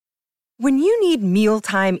When you need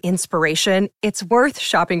mealtime inspiration, it's worth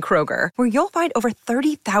shopping Kroger, where you'll find over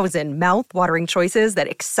 30,000 mouth-watering choices that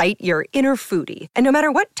excite your inner foodie. And no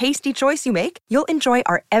matter what tasty choice you make, you'll enjoy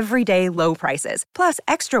our everyday low prices, plus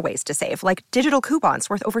extra ways to save, like digital coupons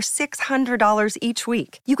worth over $600 each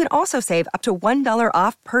week. You can also save up to $1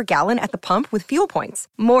 off per gallon at the pump with fuel points.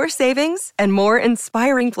 More savings and more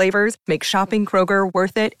inspiring flavors make shopping Kroger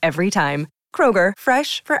worth it every time. Kroger,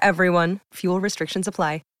 fresh for everyone. Fuel restrictions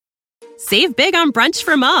apply. Save big on brunch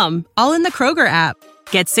for mom, all in the Kroger app.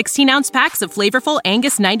 Get 16-ounce packs of flavorful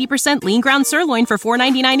Angus 90% lean ground sirloin for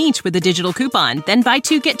 $4.99 each with a digital coupon. Then buy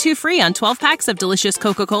 2, get 2 free on 12 packs of delicious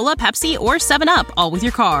Coca-Cola, Pepsi, or 7-Up, all with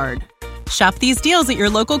your card. Shop these deals at your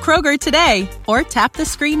local Kroger today, or tap the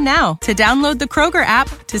screen now to download the Kroger app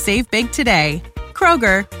to save big today.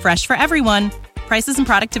 Kroger, fresh for everyone. Prices and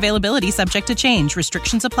product availability subject to change.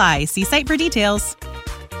 Restrictions apply. See site for details.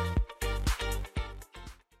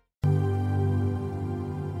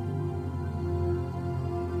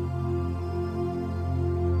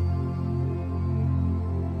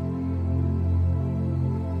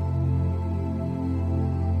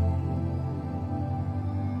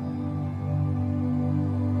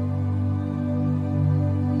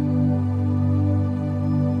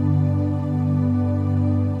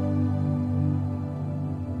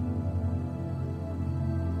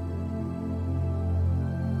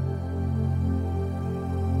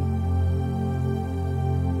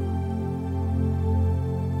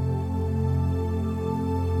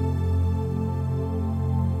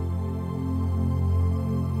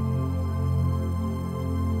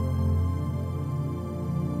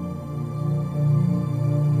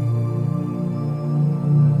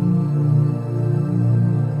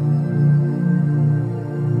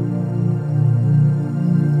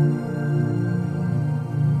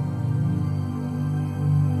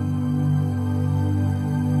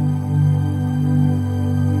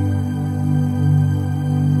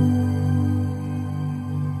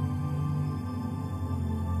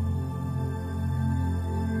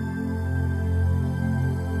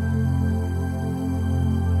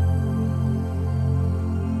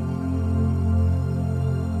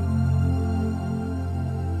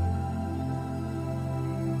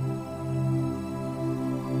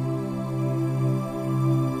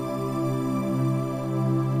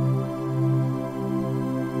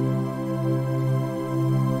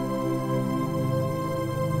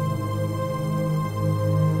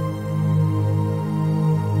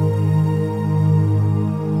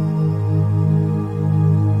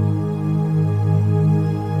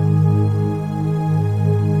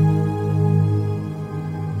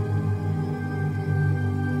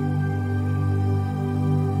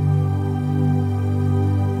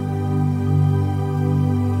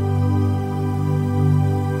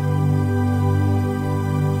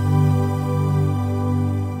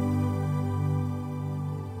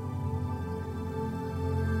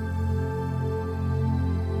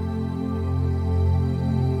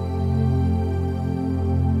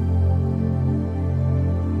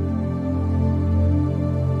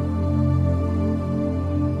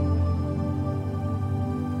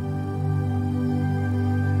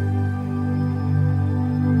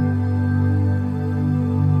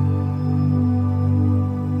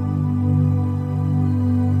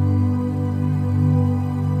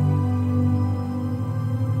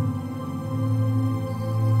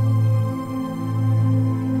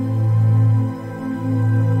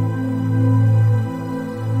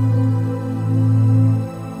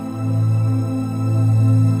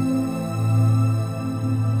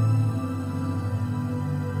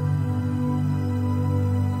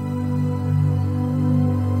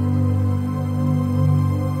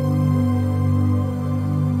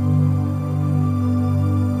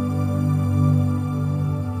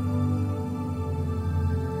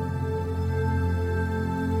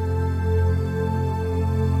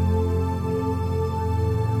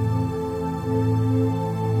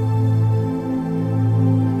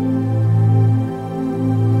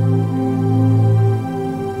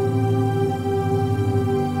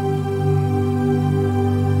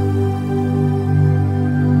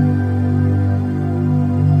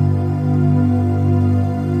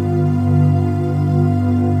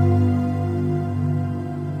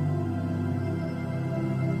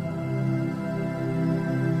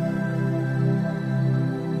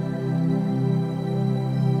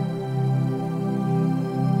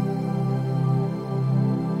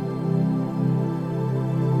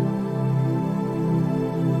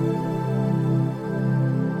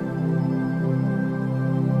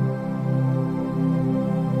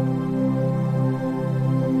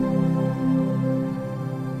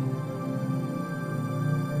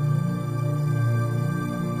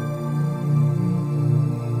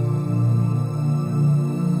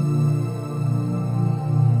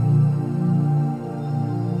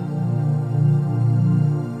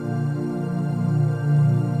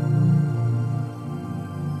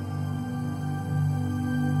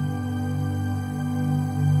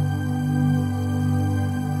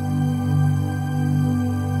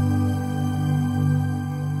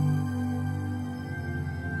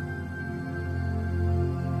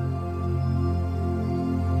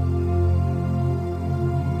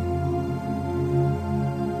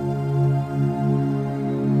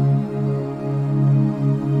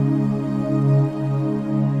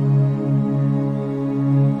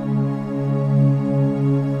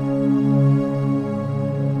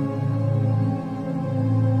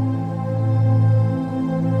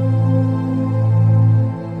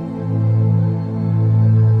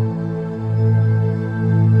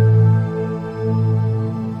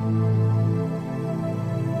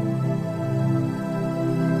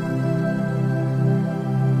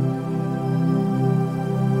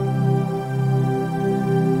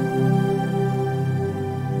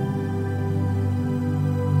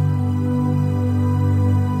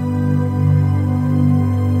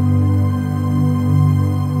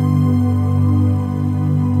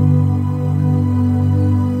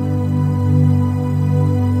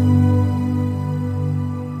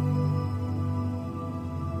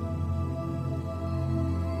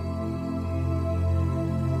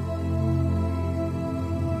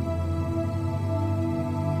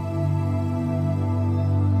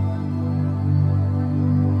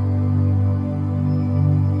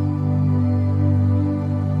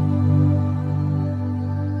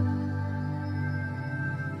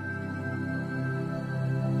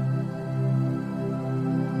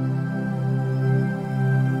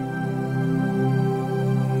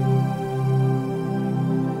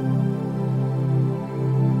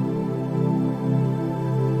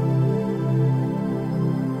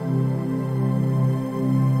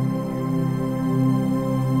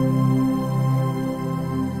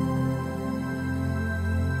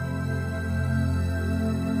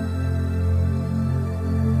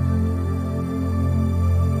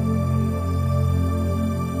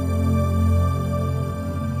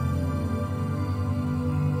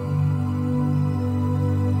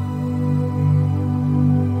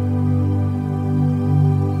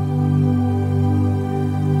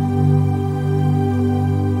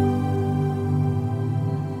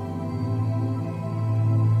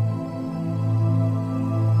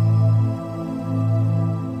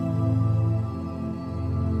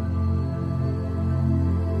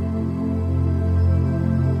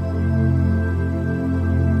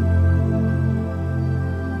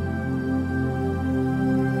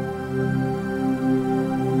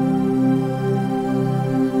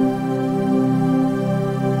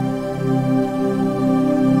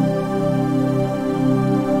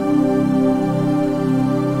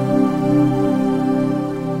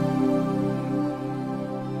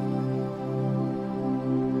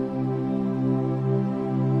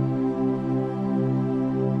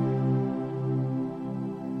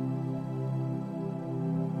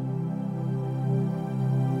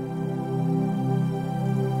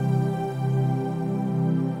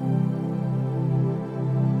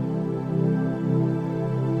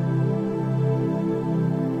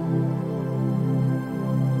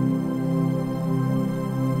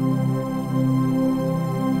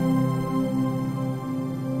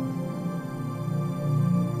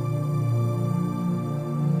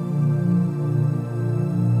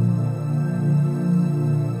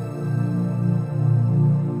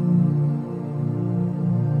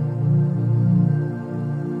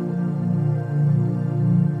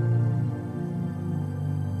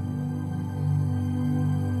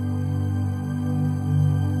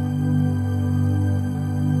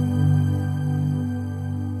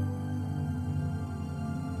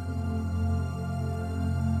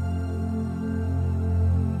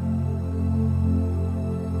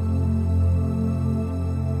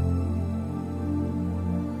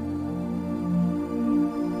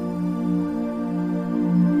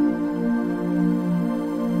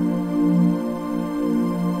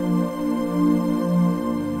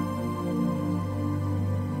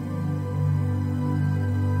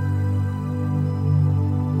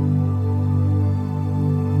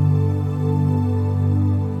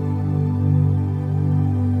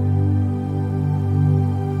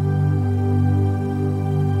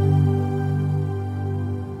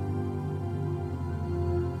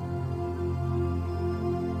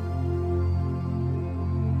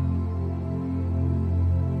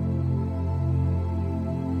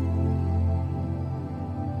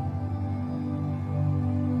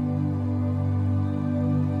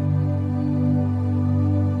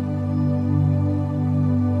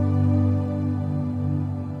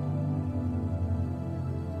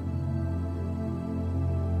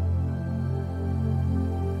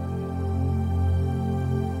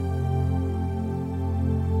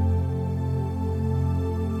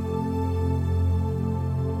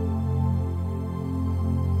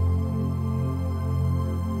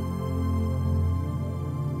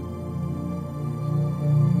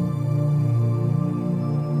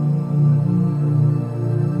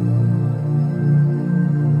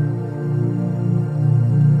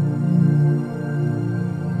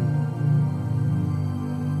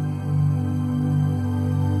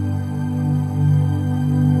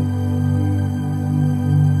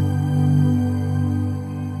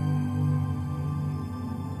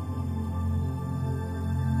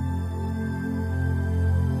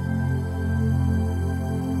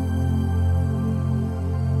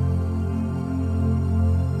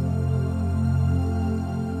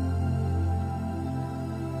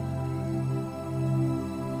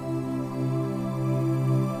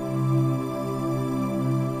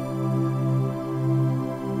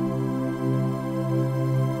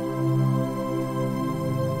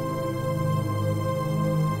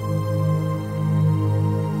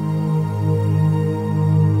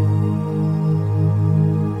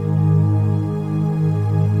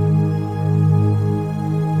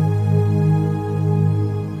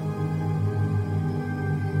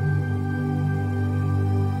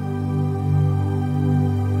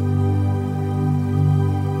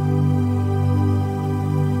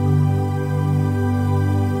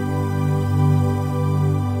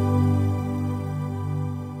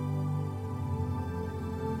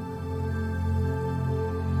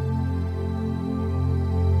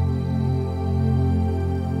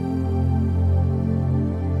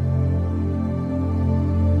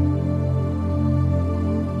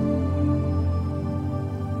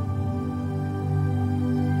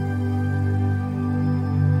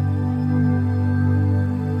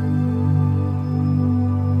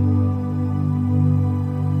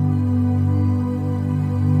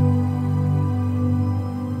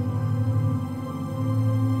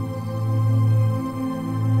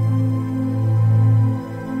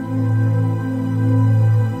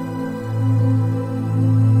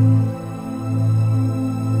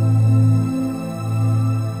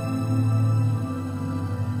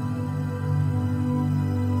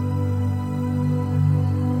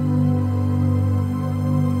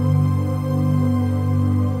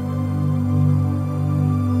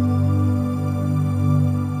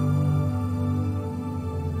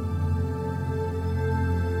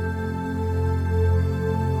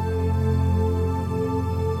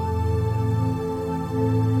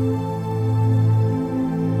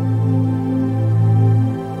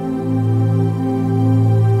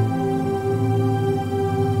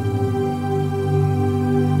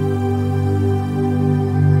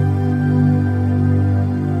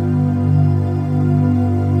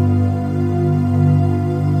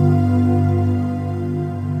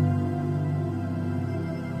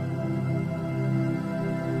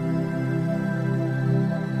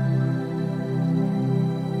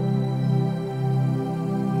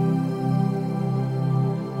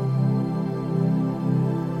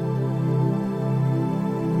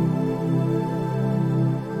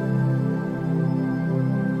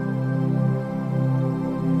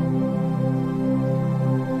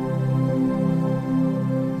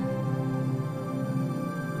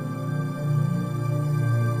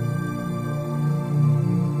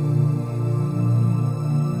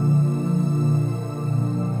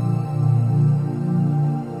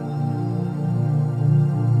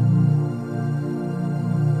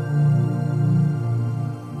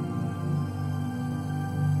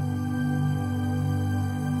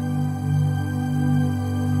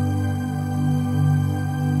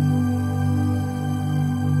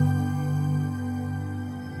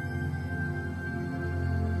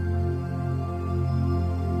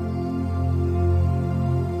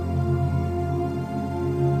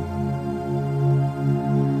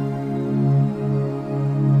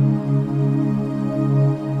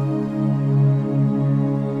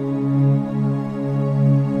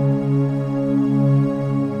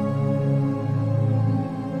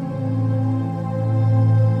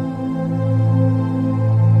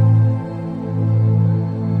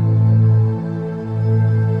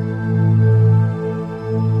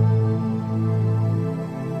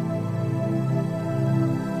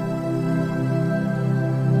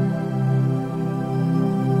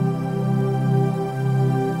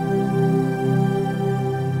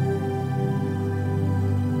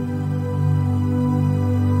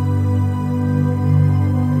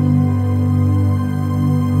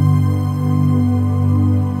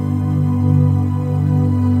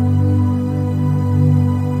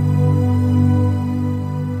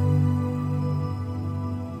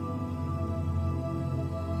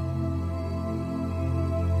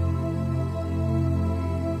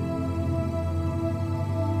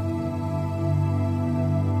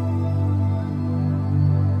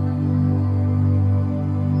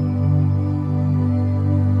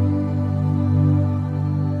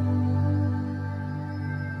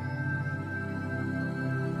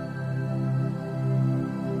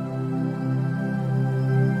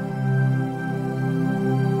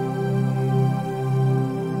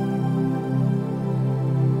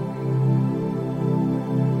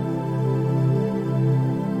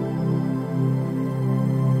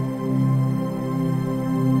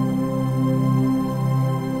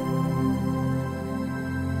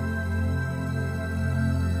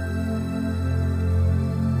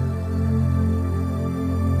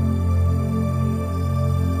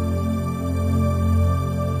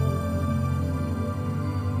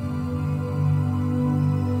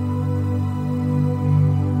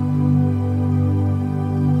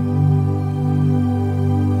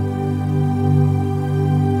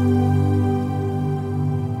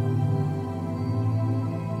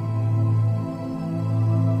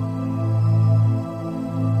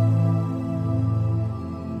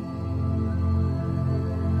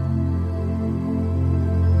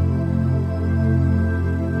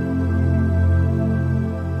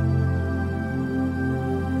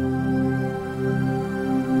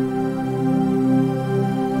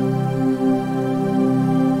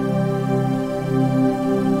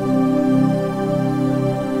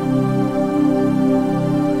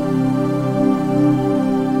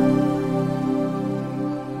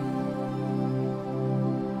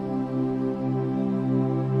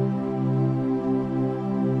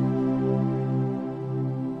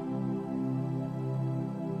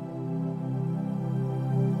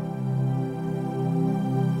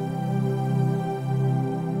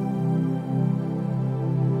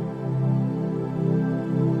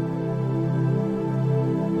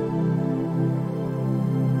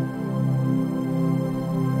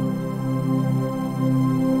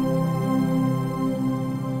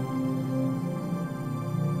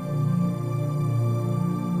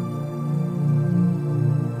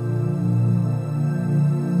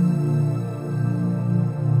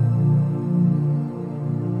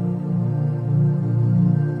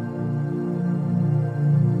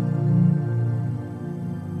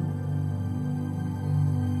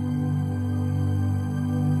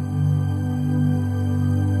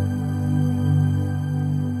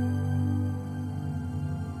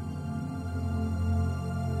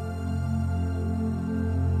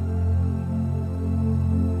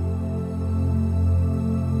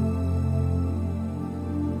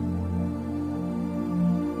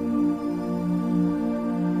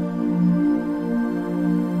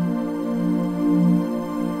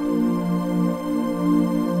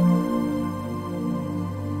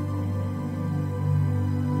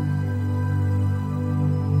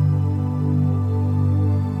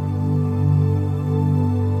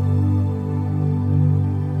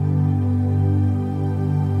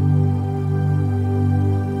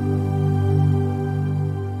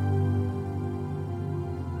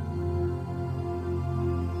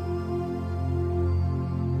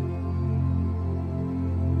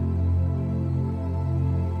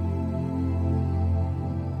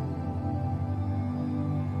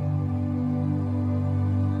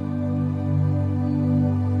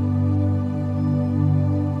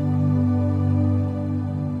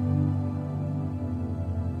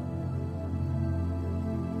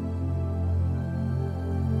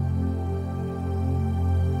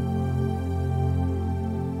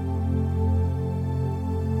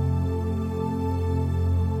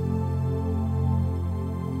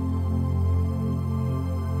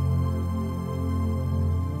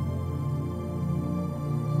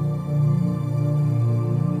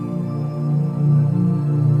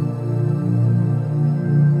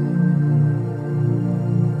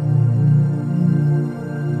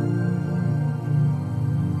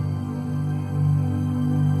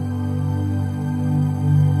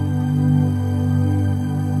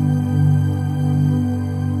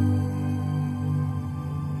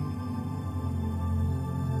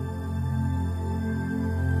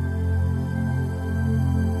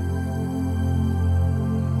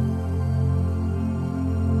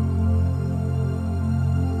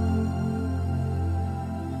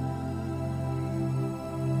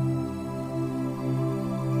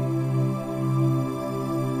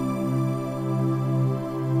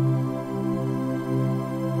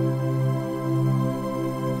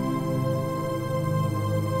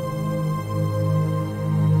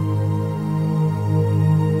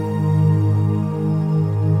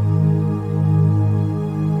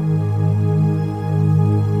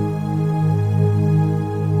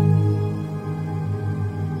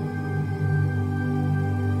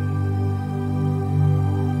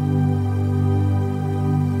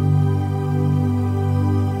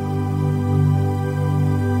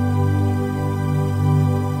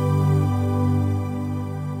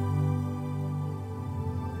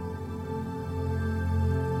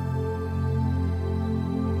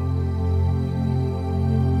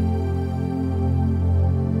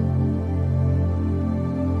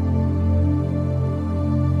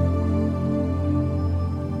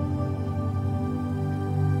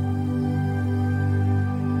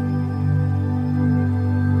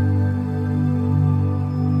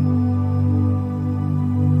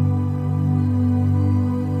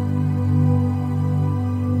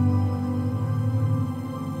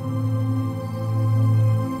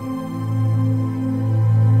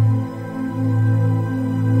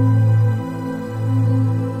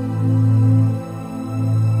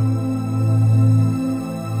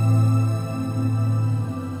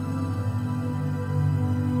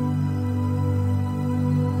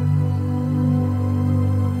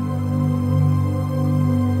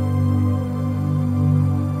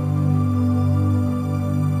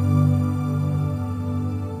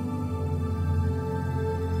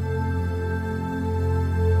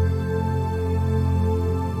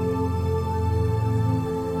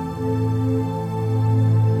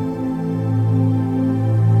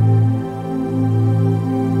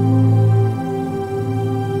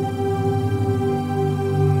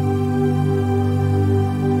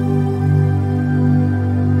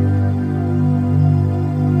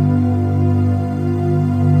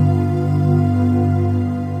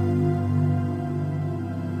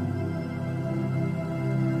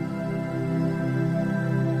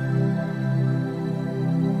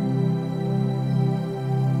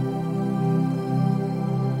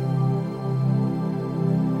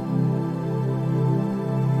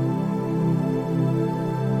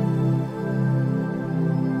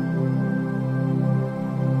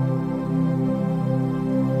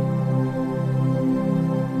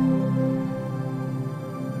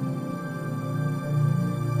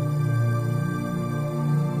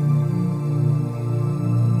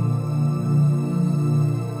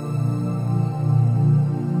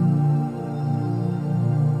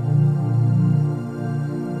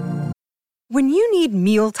 When you need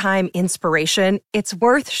mealtime inspiration, it's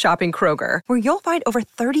worth shopping Kroger, where you'll find over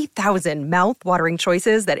 30,000 mouth-watering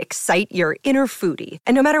choices that excite your inner foodie.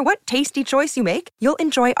 And no matter what tasty choice you make, you'll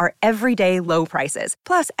enjoy our everyday low prices,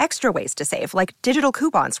 plus extra ways to save, like digital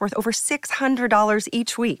coupons worth over $600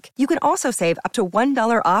 each week. You can also save up to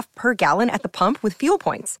 $1 off per gallon at the pump with fuel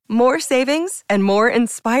points. More savings and more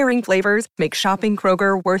inspiring flavors make shopping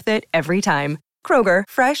Kroger worth it every time. Kroger,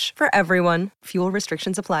 fresh for everyone. Fuel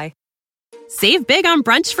restrictions apply. Save big on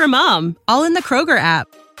brunch for mom, all in the Kroger app.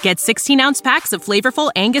 Get 16-ounce packs of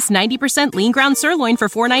flavorful Angus 90% lean ground sirloin for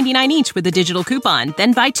 $4.99 each with a digital coupon.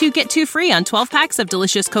 Then buy 2, get 2 free on 12 packs of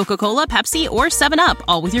delicious Coca-Cola, Pepsi, or 7-Up,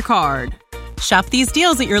 all with your card. Shop these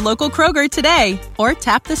deals at your local Kroger today, or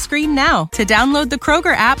tap the screen now to download the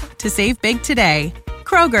Kroger app to save big today.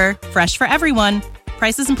 Kroger, fresh for everyone.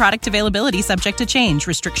 Prices and product availability subject to change.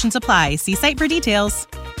 Restrictions apply. See site for details.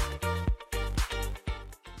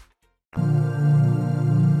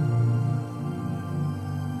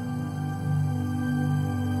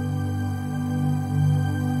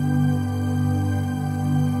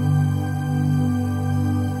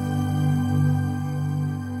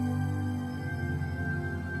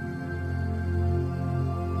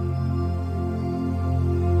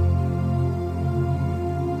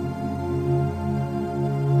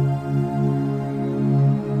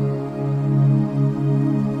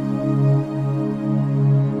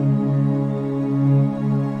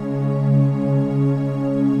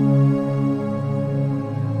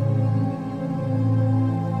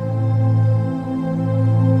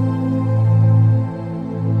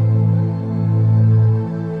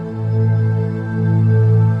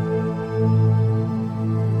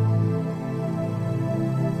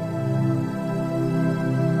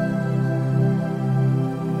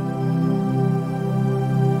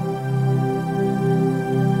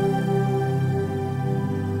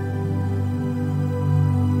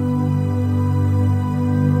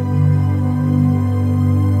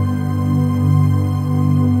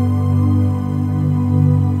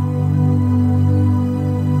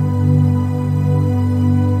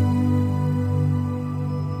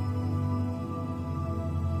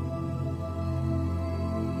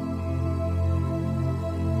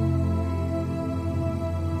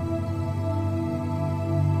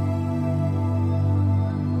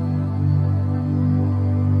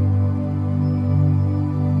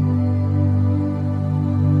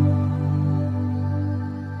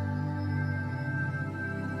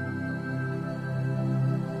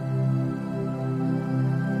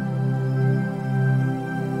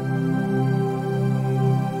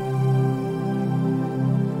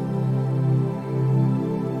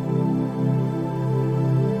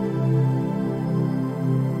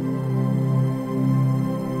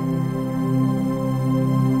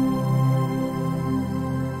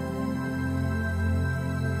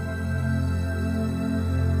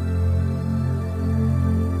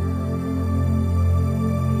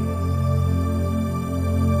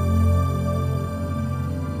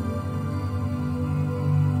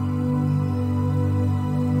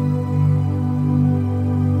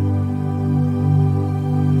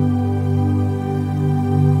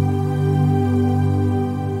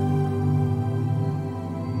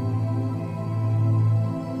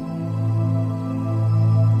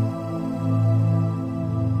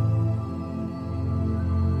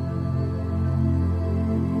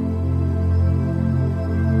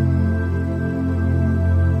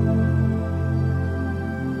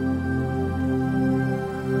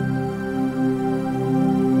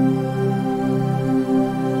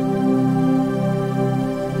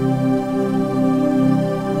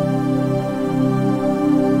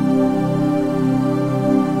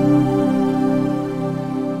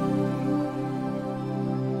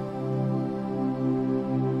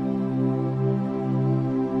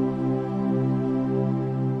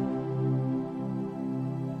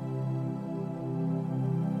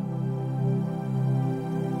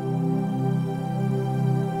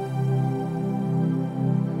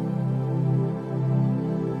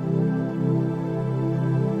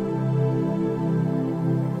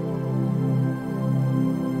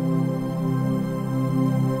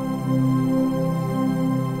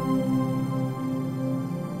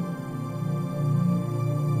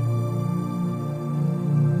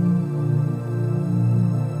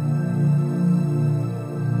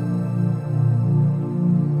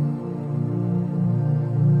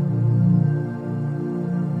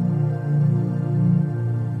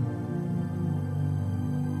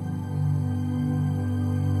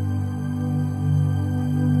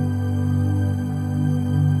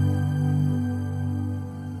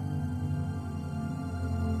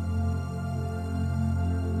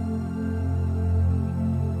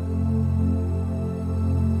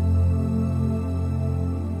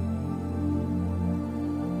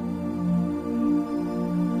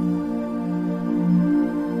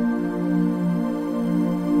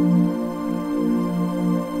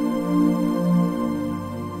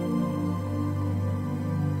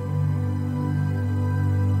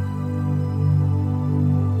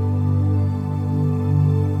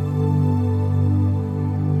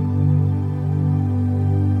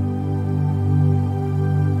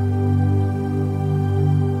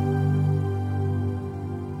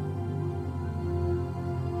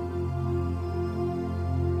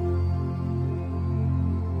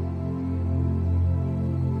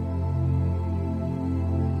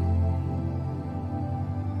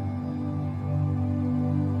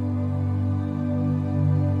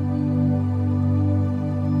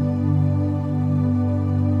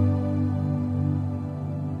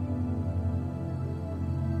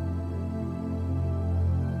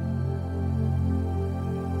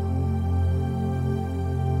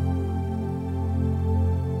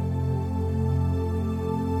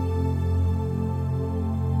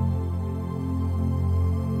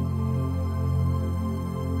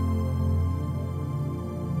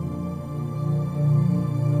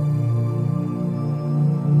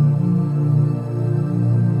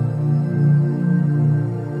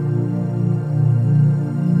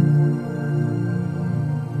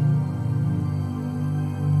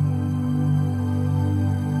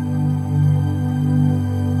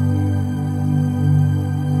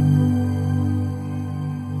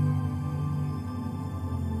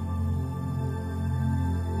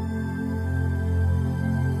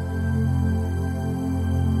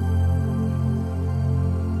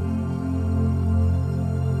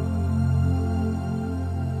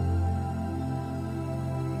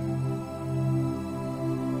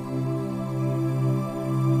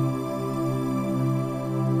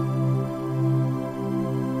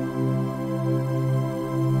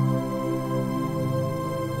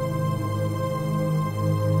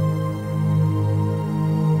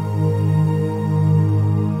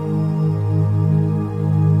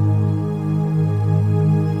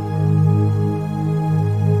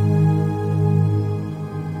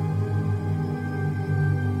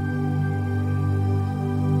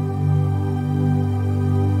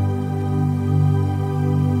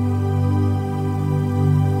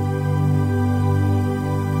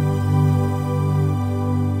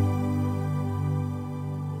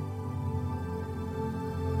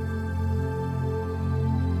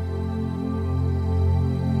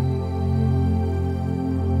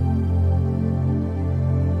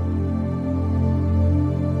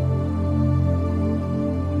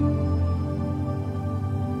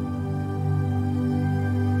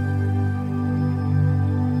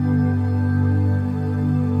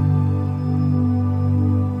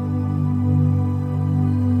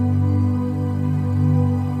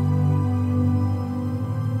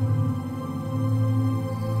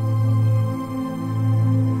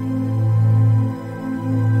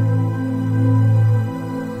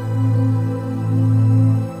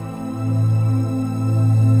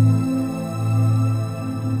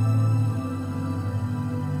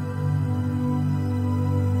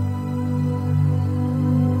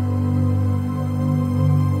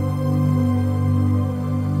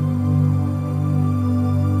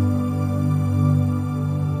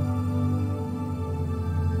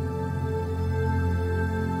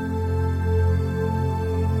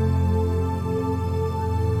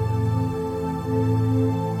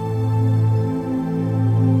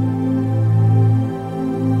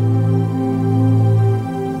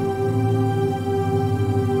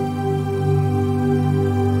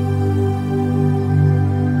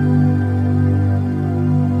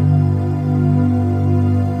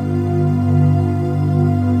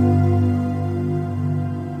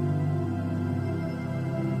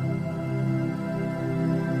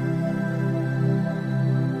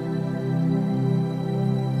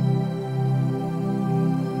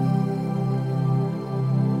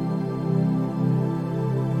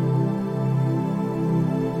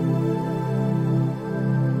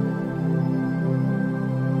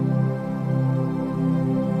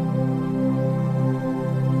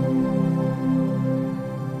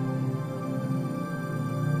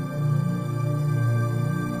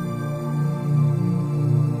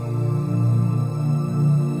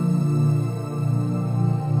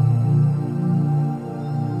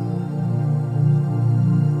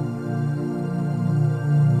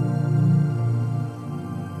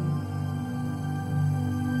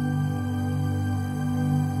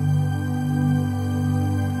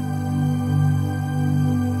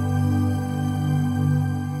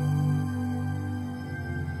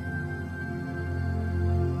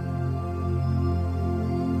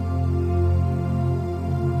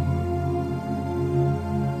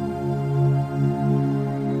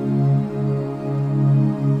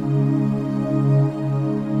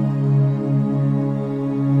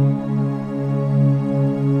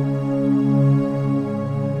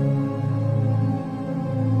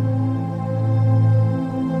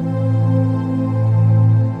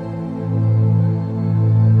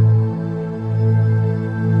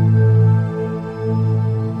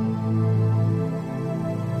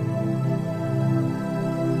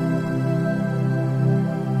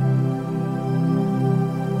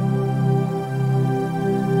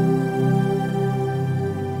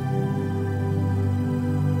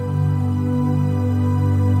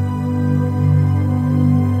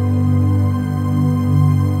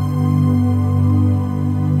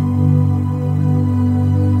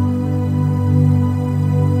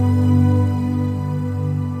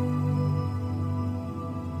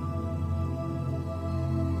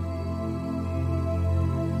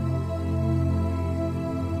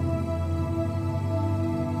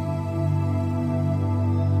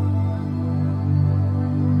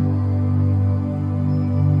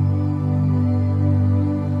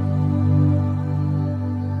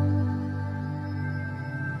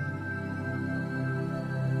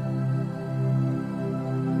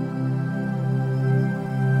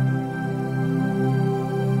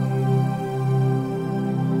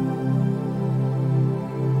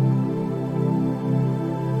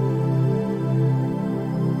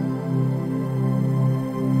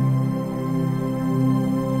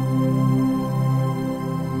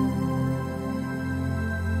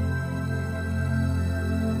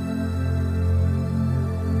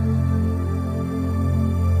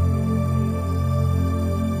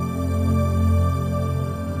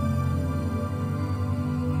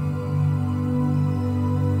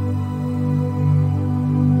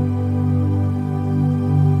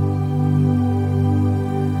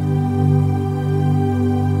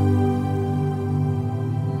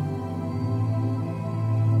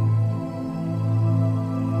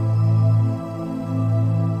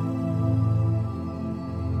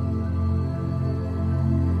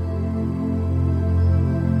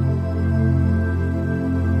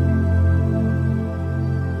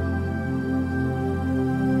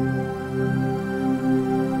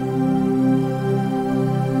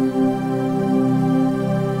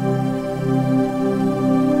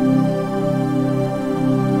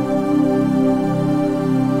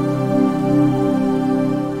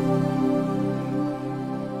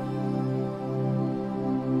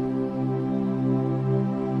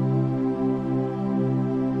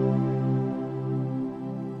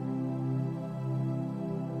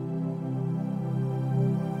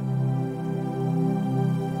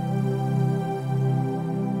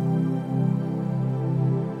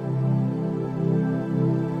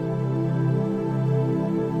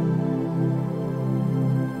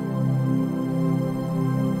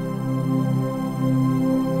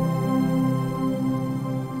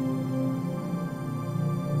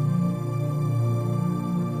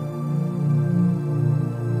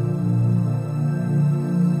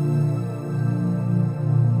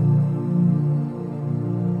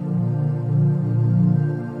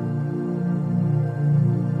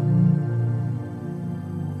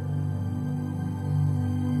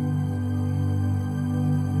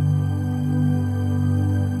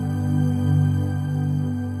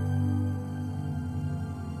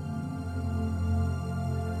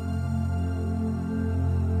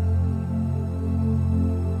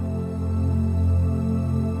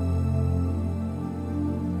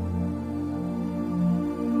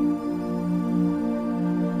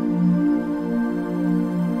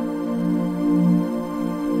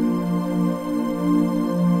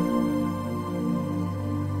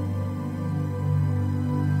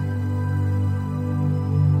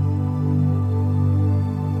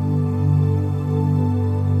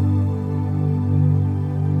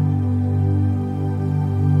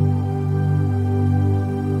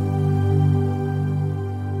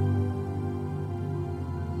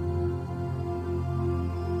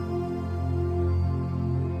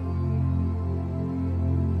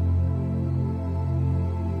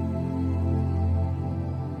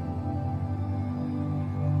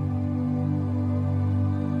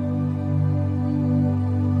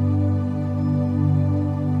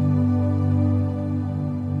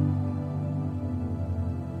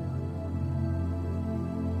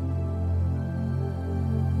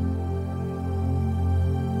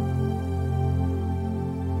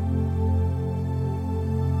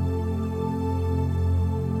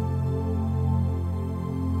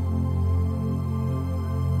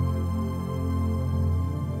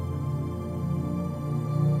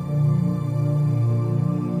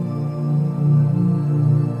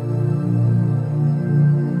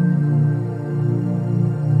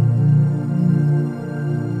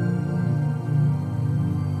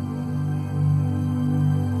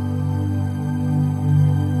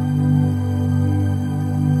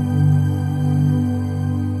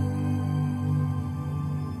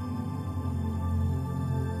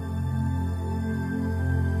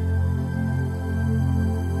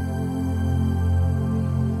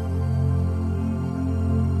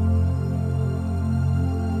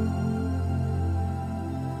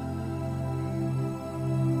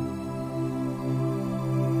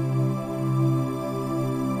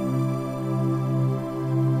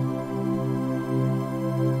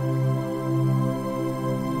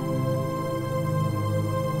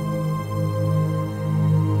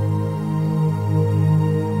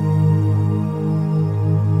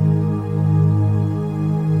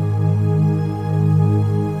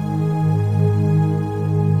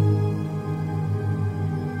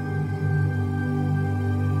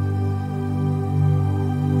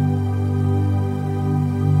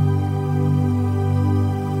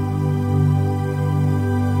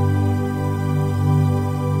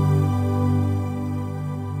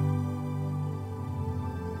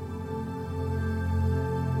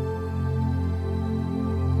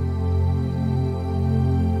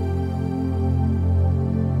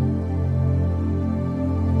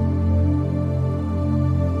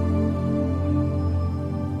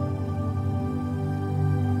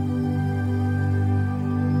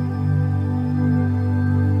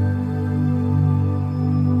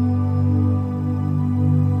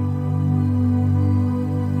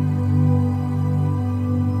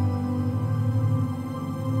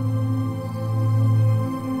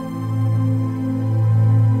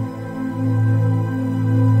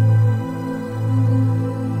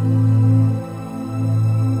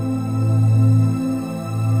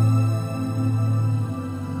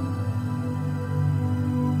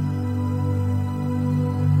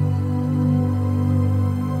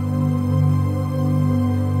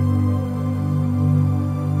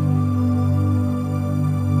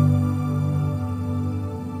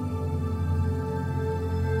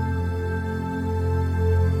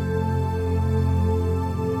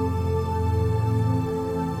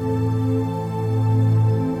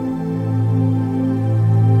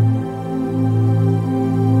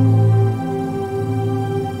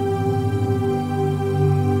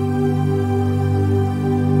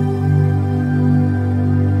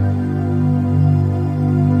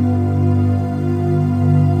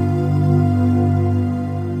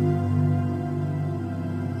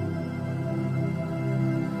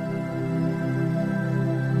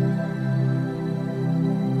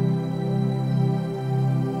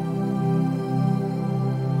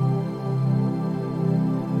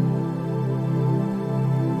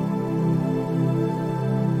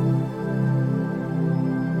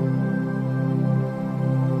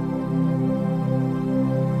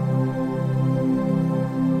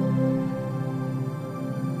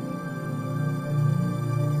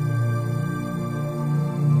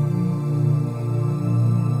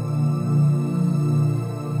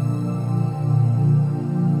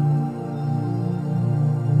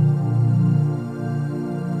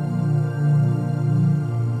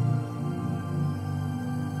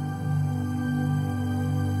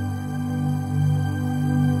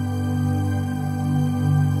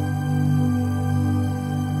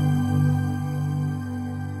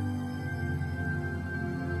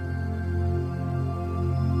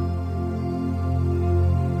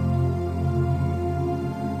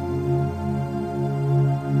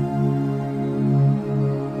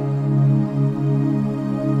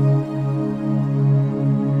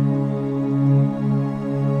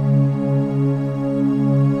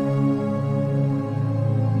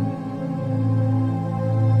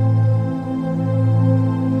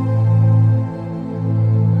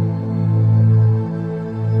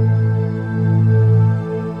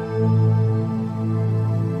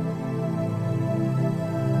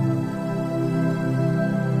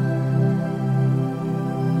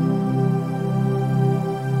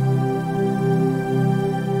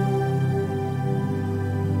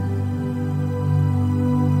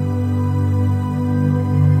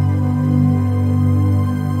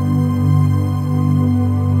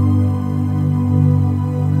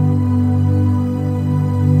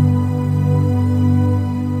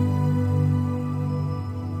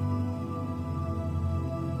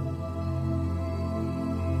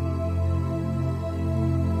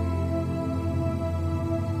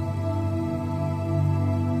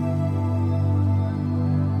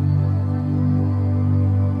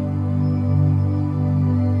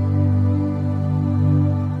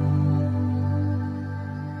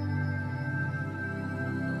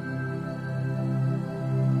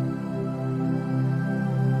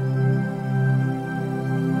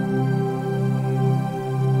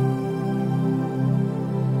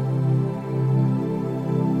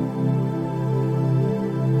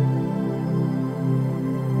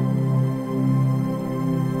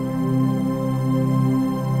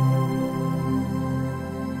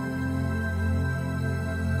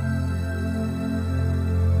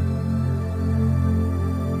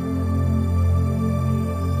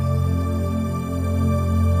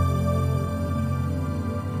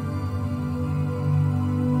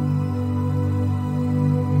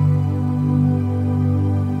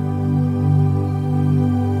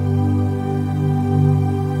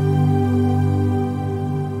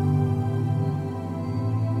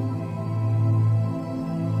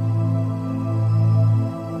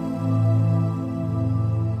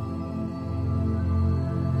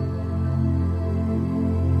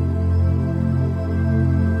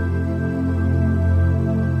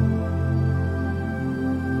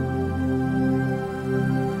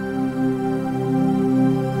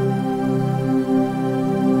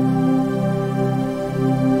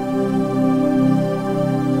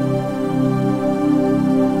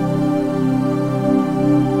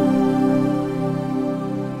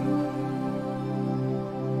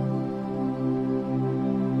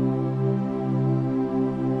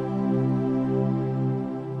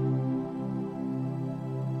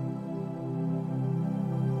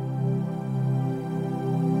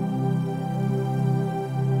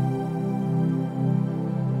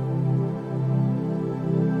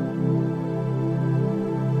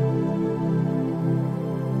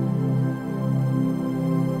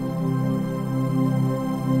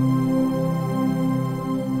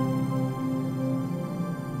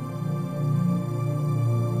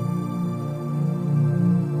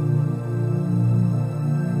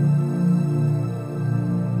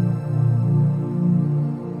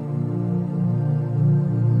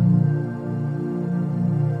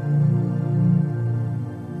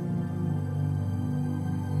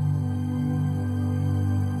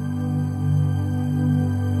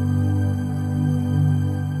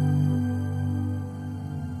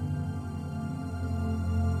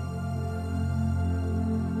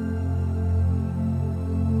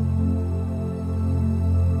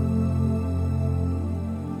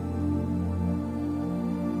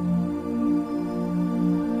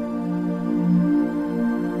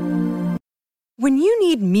 When you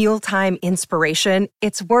need mealtime inspiration,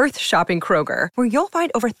 it's worth shopping Kroger, where you'll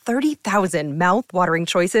find over 30,000 mouth-watering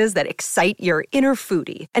choices that excite your inner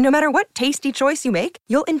foodie. And no matter what tasty choice you make,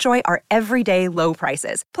 you'll enjoy our everyday low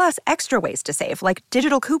prices, plus extra ways to save, like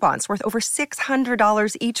digital coupons worth over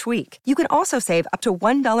 $600 each week. You can also save up to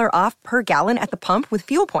 $1 off per gallon at the pump with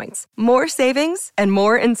fuel points. More savings and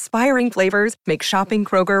more inspiring flavors make shopping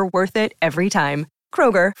Kroger worth it every time.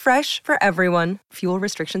 Kroger, fresh for everyone. Fuel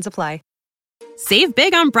restrictions apply. Save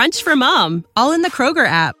big on brunch for mom, all in the Kroger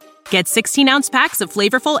app. Get 16-ounce packs of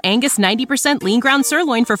flavorful Angus 90% lean ground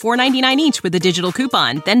sirloin for $4.99 each with a digital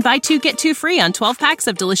coupon. Then buy 2, get 2 free on 12 packs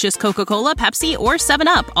of delicious Coca-Cola, Pepsi, or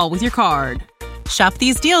 7-Up, all with your card. Shop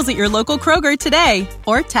these deals at your local Kroger today,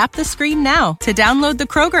 or tap the screen now to download the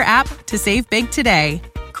Kroger app to save big today.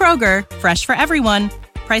 Kroger, fresh for everyone.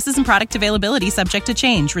 Prices and product availability subject to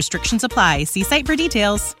change. Restrictions apply. See site for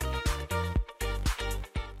details.